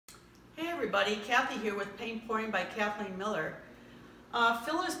everybody, Kathy here with Paint Pouring by Kathleen Miller.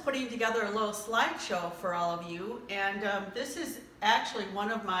 Phil is putting together a little slideshow for all of you, and this is actually one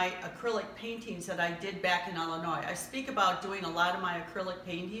of my acrylic paintings that I did back in Illinois. I speak about doing a lot of my acrylic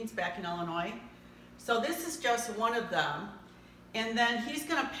paintings back in Illinois. So this is just one of them, and then he's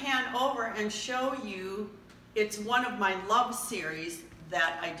going to pan over and show you it's one of my love series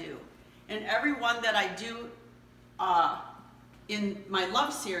that I do. And every one that I do in my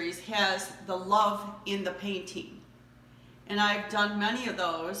love series has the love in the painting. And I've done many of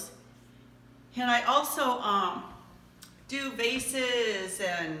those. And I also do vases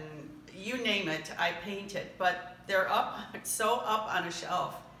and you name it, I paint it. But they're up, so up on a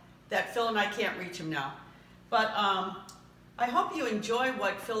shelf that Phil and I can't reach them now. But I hope you enjoy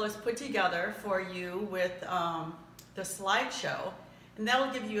what Phil has put together for you with the slideshow. And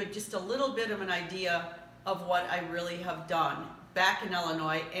that'll give you just a little bit of an idea of what I really have done back in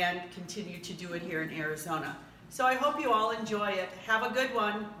Illinois and continue to do it here in Arizona. So I hope you all enjoy it. Have a good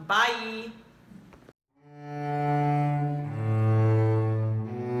one. Bye.